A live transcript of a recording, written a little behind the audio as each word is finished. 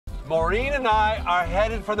Maureen and I are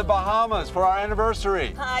headed for the Bahamas for our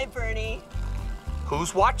anniversary. Hi, Bernie.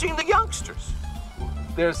 Who's watching the youngsters?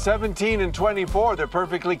 They're 17 and 24. They're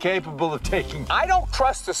perfectly capable of taking... I don't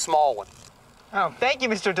trust the small one. Oh, thank you,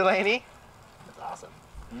 Mr. Delaney. That's awesome.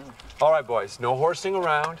 All right, boys, no horsing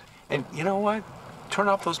around. And you know what? Turn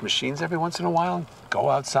off those machines every once in a while and go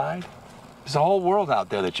outside. There's a whole world out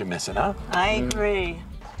there that you're missing, huh? I agree.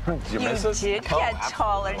 Did you miss us? did get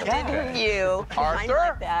taller, didn't you? Behind my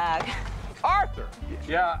Arthur? back. Arthur!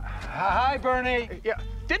 Yeah. Hi, Bernie. Yeah,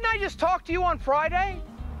 didn't I just talk to you on Friday?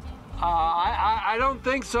 I don't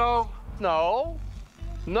think so. No.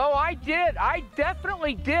 No, I did. I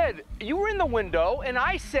definitely did. You were in the window, and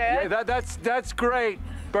I said... Yeah, that's great,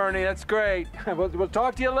 Bernie. That's great. We'll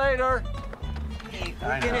talk to you later. Hey,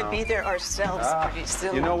 we're gonna be there ourselves pretty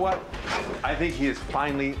soon. You know what? I think he is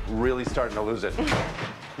finally really starting to lose it.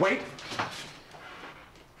 Wait.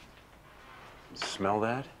 Smell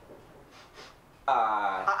that?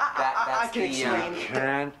 I can explain.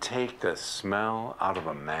 Can't take the smell out of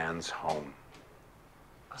a man's home.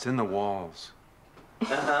 It's in the walls.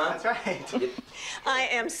 That's right. I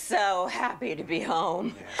am so happy to be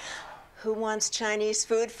home. Yeah. Who wants Chinese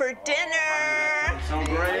food for dinner? So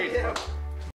great.